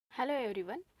Hello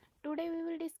everyone. Today we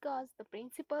will discuss the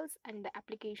principles and the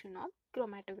application of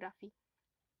chromatography.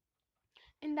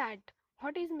 In that,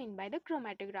 what is meant by the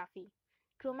chromatography?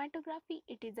 Chromatography,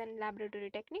 it is a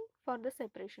laboratory technique for the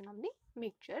separation of the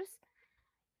mixtures.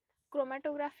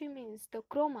 Chromatography means the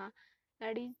chroma,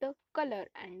 that is the color,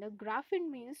 and the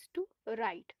graphene means to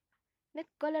write. The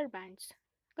color bands.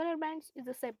 Color bands is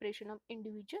the separation of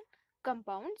individual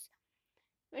compounds,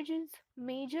 which is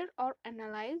measured or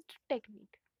analyzed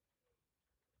technique.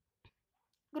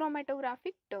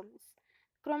 Chromatographic terms.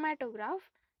 Chromatograph,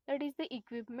 that is the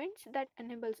equipment that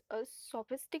enables a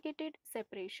sophisticated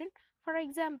separation. For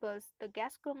examples, the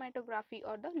gas chromatography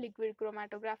or the liquid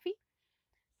chromatography.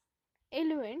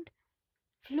 Eluent,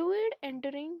 fluid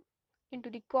entering into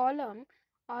the column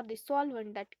or the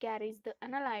solvent that carries the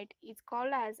analyte is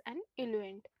called as an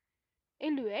eluent.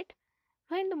 Eluate,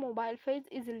 when the mobile phase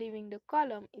is leaving the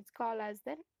column, is called as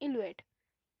the eluate.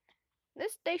 The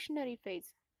stationary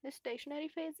phase. The stationary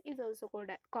phase is also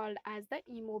called as the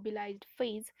immobilized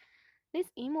phase. This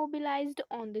immobilized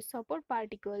on the support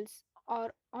particles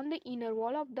or on the inner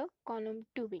wall of the column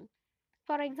tubing.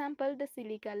 For example, the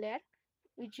silica layer,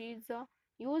 which is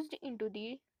used into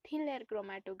the thin layer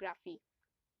chromatography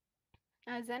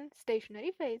as an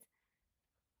stationary phase.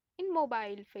 In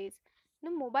mobile phase, the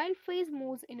mobile phase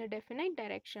moves in a definite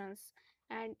directions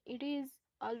and it is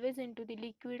always into the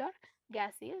liquid or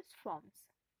gaseous forms.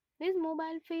 This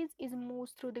mobile phase is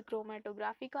moves through the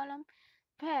chromatography column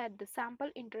where the sample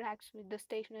interacts with the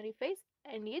stationary phase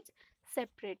and is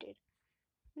separated.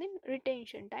 Then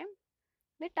retention time.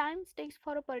 The time takes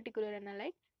for a particular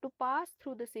analyte to pass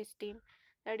through the system,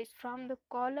 that is from the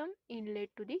column inlet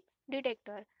to the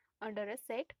detector under a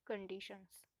set conditions.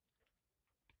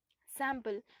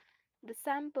 Sample. The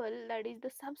sample, that is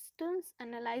the substance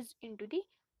analyzed into the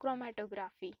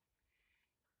chromatography.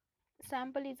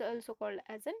 Sample is also called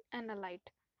as an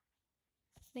analyte.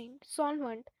 Then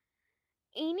solvent.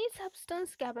 Any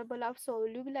substance capable of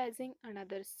solubilizing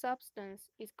another substance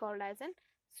is called as an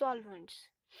solvent.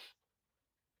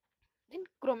 Then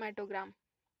chromatogram.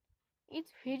 It's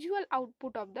visual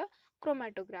output of the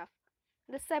chromatograph.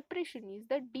 The separation is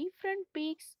the different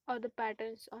peaks or the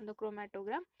patterns on the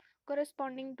chromatogram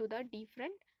corresponding to the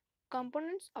different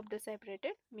components of the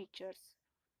separated mixtures.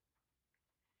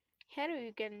 Here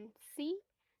you can see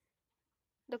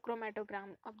the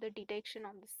chromatogram of the detection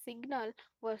of the signal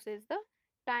versus the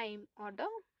time or the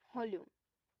volume.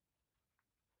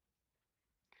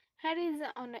 Here is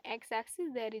on the x-axis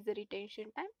there is a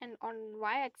retention time and on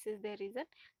y-axis there is a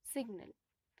signal.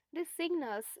 This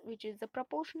signals which is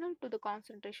proportional to the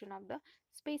concentration of the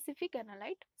specific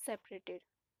analyte separated.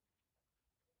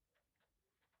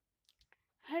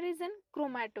 Here is a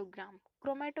chromatogram.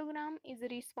 Chromatogram is the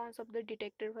response of the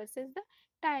detector versus the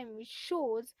time, which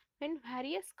shows when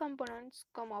various components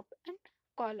come up in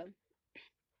column.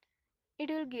 It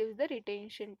will give the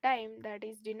retention time, that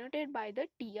is denoted by the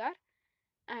TR,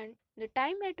 and the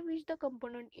time at which the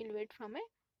component elevate from a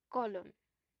column.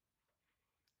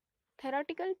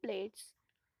 Theoretical plates.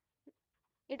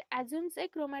 It assumes a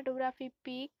chromatography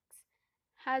peak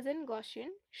has a Gaussian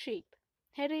shape.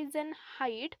 Here is an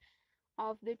height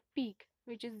of the peak,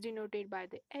 which is denoted by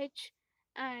the h,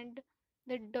 and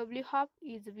the w half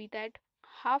is width at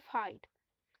half height.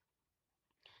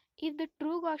 If the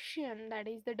true Gaussian, that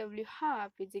is the w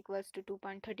half, is equals to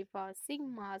 2.34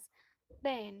 sigmas,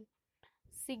 then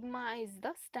sigma is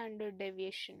the standard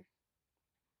deviation.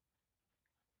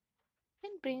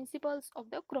 Then principles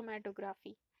of the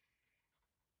chromatography.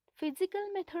 Physical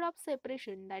method of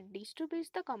separation that distributes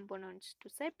the components to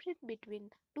separate between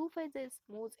two phases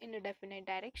moves in a definite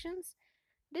directions.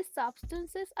 These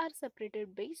substances are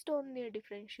separated based on their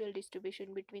differential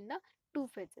distribution between the two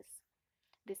phases.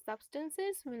 These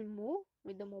substances will move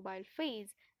with the mobile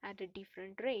phase at a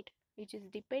different rate, which is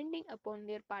depending upon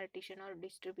their partition or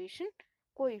distribution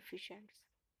coefficients.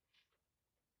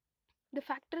 The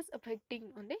factors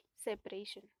affecting on the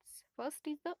separations. First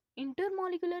is the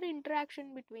intermolecular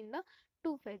interaction between the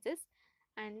two phases,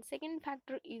 and second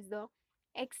factor is the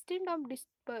extent of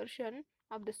dispersion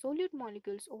of the solute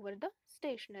molecules over the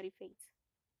stationary phase.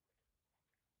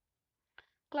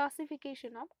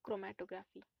 Classification of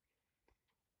chromatography.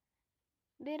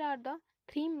 There are the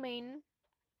three main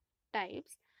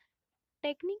types.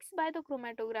 Techniques by the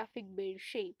chromatographic bed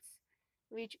shapes,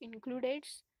 which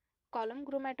includes column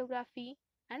chromatography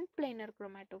and planar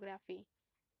chromatography.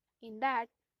 In that,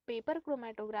 paper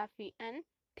chromatography and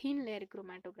thin layer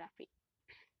chromatography.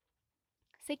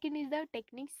 Second is the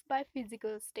techniques by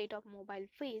physical state of mobile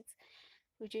phase,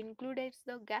 which includes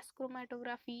the gas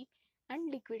chromatography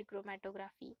and liquid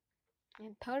chromatography.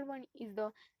 And third one is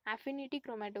the affinity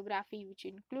chromatography, which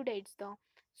includes the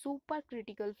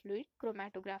supercritical fluid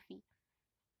chromatography.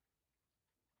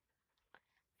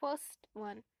 First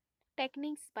one,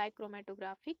 techniques by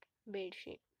chromatographic bed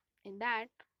shape. In that,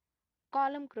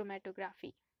 column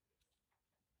chromatography.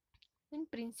 In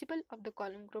principle of the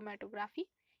column chromatography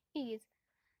is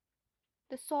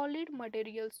the solid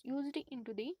materials used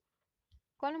into the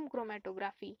column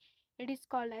chromatography. It is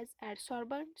called as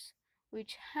adsorbents,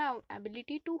 which have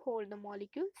ability to hold the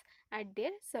molecules at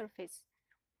their surface.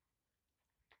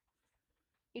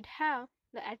 It have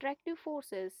the attractive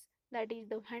forces, that is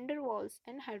the van der Waals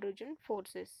and hydrogen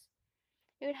forces.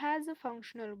 It has a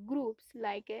functional groups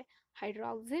like a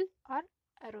hydroxyl or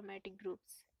aromatic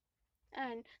groups.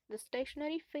 And the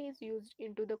stationary phase used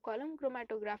into the column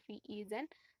chromatography is an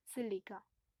silica.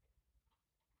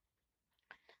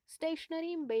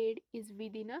 Stationary bed is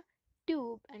within a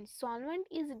tube and solvent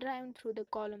is driven through the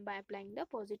column by applying the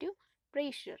positive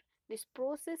pressure. This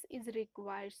process is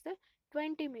requires the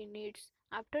 20 minutes.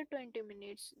 After 20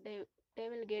 minutes they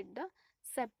will get the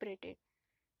separated.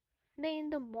 Then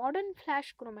the modern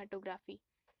flash chromatography.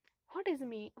 What is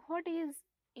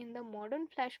in the modern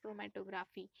flash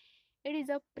chromatography? It is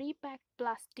a pre-packed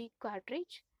plastic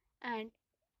cartridge and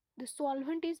the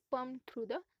solvent is pumped through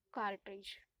the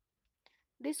cartridge.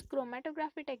 This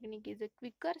chromatography technique is a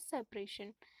quicker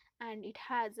separation and it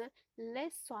has a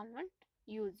less solvent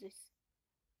uses.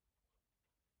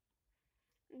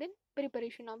 Then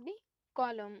preparation of the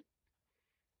column.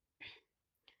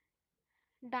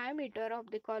 Diameter of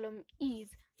the column is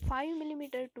 5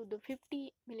 mm to the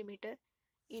 50 mm,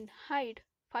 in height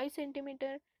 5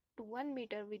 cm to 1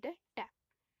 meter with a tap.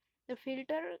 The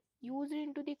filter used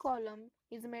into the column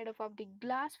is made up of the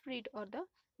glass frit or the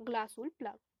glass wool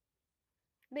plug.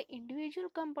 The individual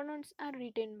components are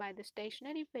retained by the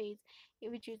stationary phase,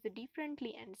 which is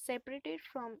differently and separated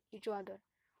from each other,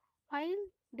 while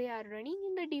they are running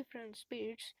in the different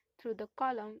speeds through the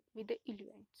column with the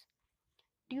eluents.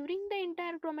 During the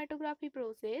entire chromatography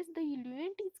process, the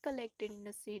eluent is collected in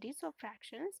a series of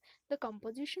fractions. The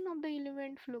composition of the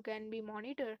eluent flow can be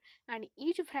monitored and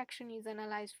each fraction is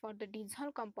analyzed for the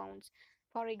dissolved compounds.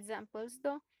 For examples,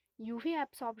 the UV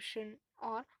absorption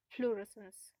or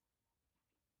fluorescence.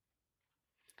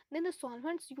 Then the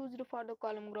solvents used for the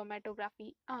column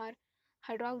chromatography are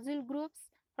hydroxyl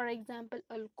groups, for example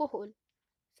alcohol.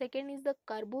 Second is the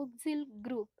carboxyl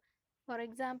group, for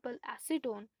example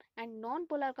acetone, and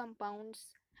non-polar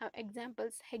compounds have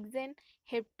examples hexane,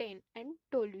 heptane and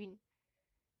toluene.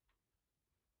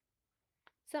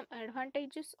 Some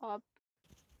advantages of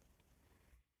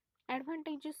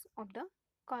the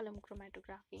column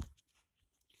chromatography.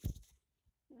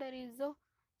 There is a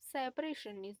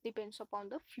separation is depends upon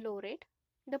the flow rate.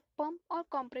 The pump or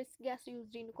compressed gas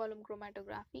used in column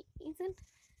chromatography is an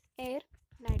air,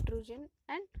 nitrogen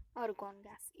and argon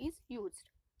gas is used.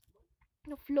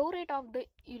 The flow rate of the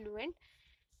eluent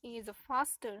is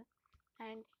faster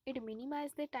and it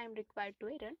minimizes the time required to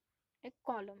run a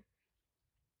column.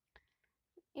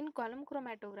 In column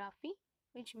chromatography,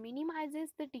 which minimizes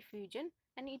the diffusion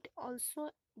and it also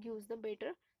gives the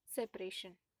better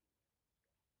separation.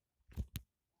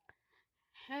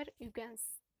 Here you can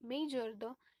measure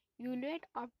the eluate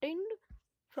obtained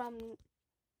from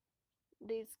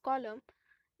this column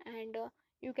and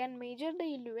you can measure the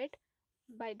eluate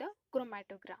by the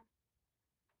chromatogram.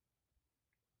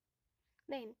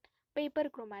 Then paper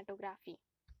chromatography.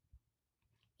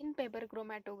 In paper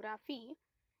chromatography,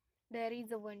 there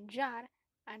is a one jar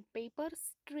and paper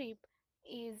strip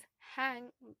is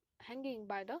hanging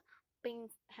by the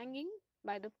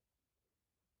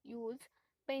use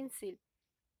pencil,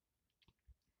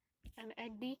 and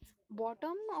at the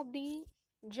bottom of the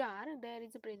jar there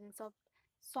is a presence of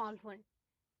solvent.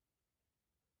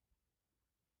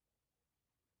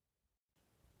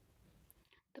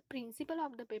 The principle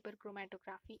of the paper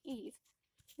chromatography is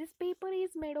this paper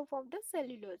is made up of the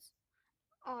cellulose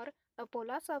or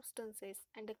polar substances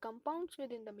and the compounds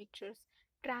within the mixtures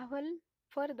travel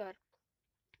further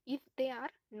if they are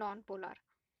non-polar.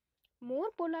 More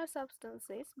polar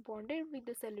substances bonded with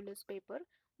the cellulose paper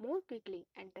more quickly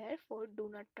and therefore do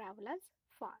not travel as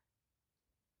far.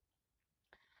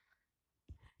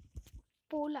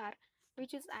 Polar,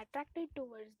 which is attracted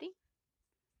towards the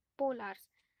polars,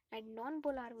 and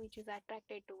non-polar, which is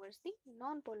attracted towards the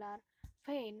non-polar.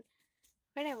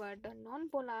 Whenever the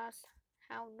non-polars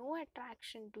have no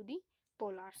attraction to the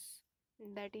polars,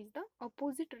 that is the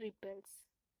opposite repels.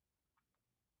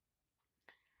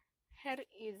 Here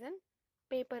is an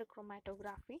paper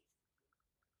chromatography.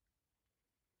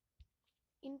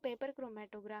 In paper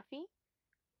chromatography,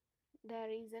 there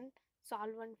is an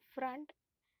solvent front,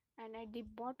 and at the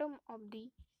bottom of the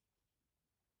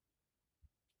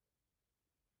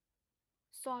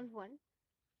solvent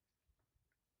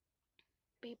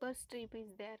paper strip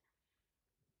is there.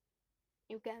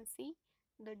 You can see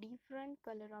the different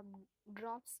color of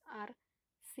drops are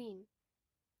seen.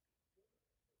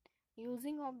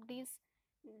 Using of these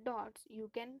dots you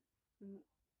can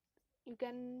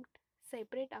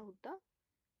separate out the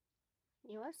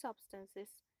your substances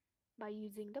by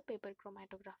using the paper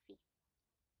chromatography.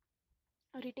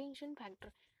 Retention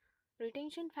factor.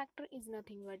 Retention factor is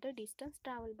nothing but the distance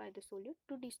traveled by the solute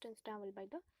to distance traveled by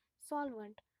the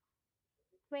solvent.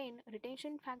 When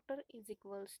retention factor is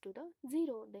equals to the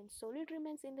 0, then solute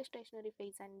remains in the stationary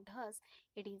phase and thus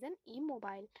it is an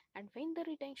immobile, and when the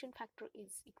retention factor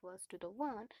is equals to the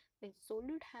 1, then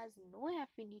solute has no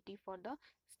affinity for the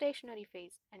stationary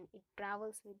phase and it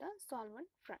travels with the solvent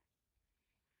front.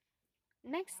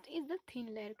 Next is the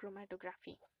thin layer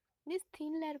chromatography. This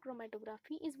thin layer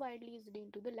chromatography is widely used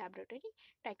into the laboratory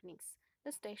techniques.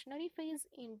 The stationary phase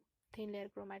in thin layer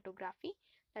chromatography,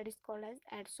 that is called as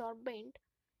adsorbent.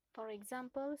 For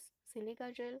examples,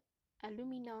 silica gel,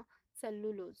 alumina,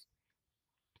 cellulose.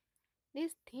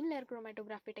 This thin layer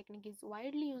chromatography technique is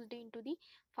widely used into the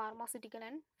pharmaceutical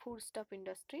and foodstuff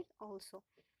industries also.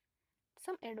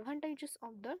 Some advantages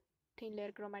of the thin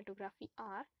layer chromatography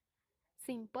are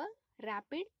simple,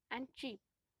 rapid and cheap.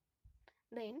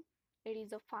 Then it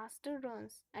is a faster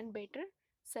runs and better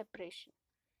separation.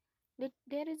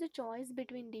 There is a choice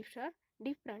between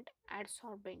different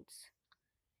adsorbents.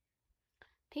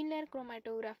 Thin layer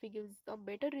chromatography gives a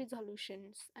better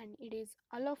resolutions and it is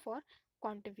allow for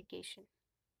quantification.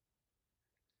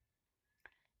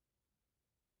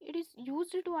 It is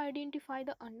used to identify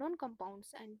the unknown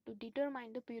compounds and to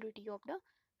determine the purity of the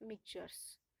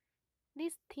mixtures.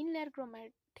 This thin layer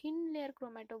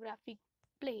chromatographic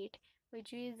plate,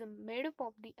 which is made up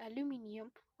of the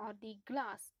aluminium or the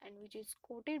glass and which is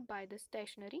coated by the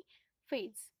stationary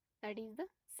phase, that is the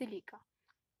silica.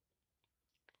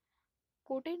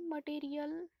 Coated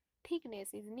material thickness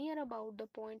is near about the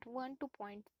 0.1 to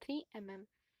 0.3 mm,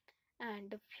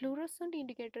 and the fluorescent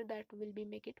indicator that will be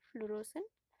make it fluorescent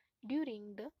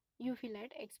during the UV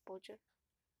light exposure.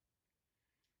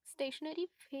 Stationary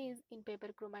phase in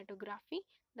paper chromatography,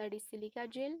 that is silica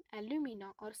gel,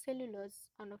 alumina or cellulose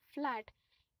on a flat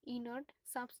inert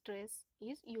substrate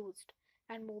is used,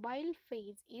 and mobile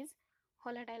phase is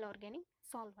volatile organic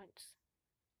solvents.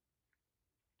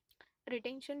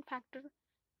 Retention factor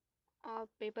of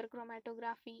paper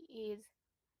chromatography is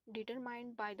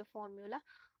determined by the formula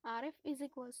Rf is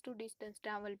equals to distance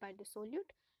traveled by the solute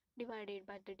divided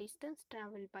by the distance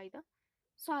traveled by the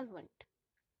solvent.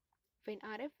 When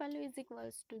Rf value is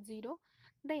equals to 0,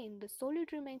 then the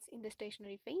solute remains in the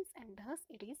stationary phase and thus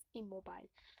it is immobile.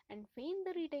 And when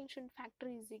the retention factor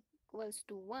is equals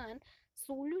to 1,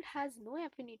 solute has no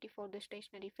affinity for the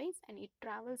stationary phase and it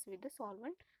travels with the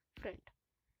solvent front.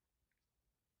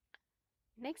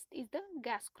 Next is the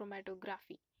gas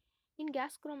chromatography. In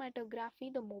gas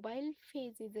chromatography, the mobile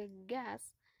phase is a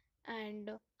gas and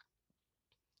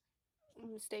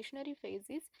stationary phase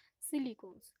is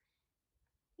silicones.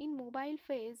 In mobile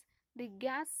phase, the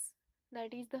gas,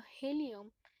 that is the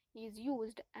helium, is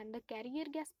used and the carrier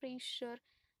gas pressure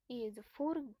is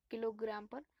 4 kg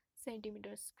per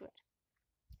centimeter square.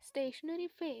 Stationary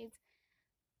phase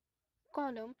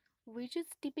column, which is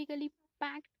typically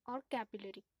packed or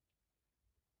capillary.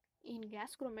 In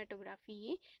gas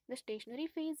chromatography, the stationary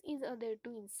phase is adhered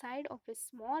to inside of a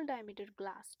small diameter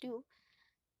glass tube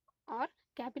or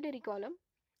capillary column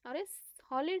or a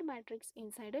solid matrix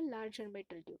inside a larger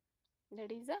metal tube,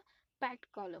 that is a packed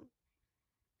column.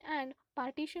 And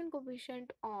partition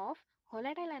coefficient of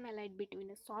volatile analyte between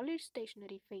a solid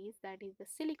stationary phase, that is the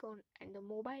silicon, and the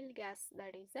mobile gas,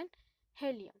 that is an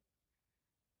helium.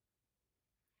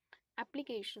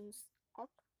 Applications of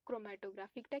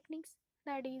chromatographic techniques,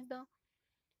 that is the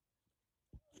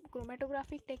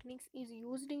chromatographic techniques is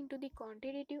used into the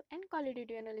quantitative and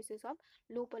qualitative analysis of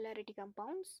low polarity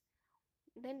compounds.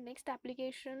 Then next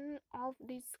application of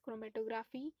this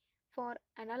chromatography for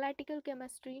analytical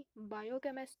chemistry,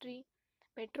 biochemistry,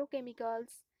 petrochemicals,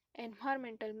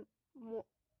 environmental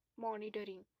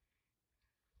monitoring.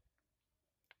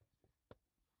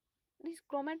 This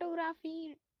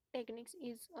chromatography techniques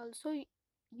is also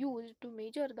used to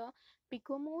measure the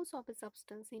picomoles of a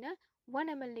substance in a 1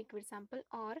 ml liquid sample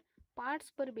or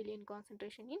parts per billion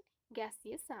concentration in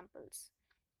gaseous samples.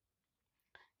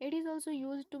 It is also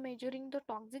used to measuring the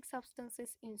toxic substances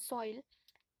in soil,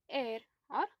 air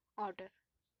or water.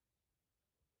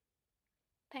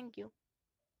 Thank you.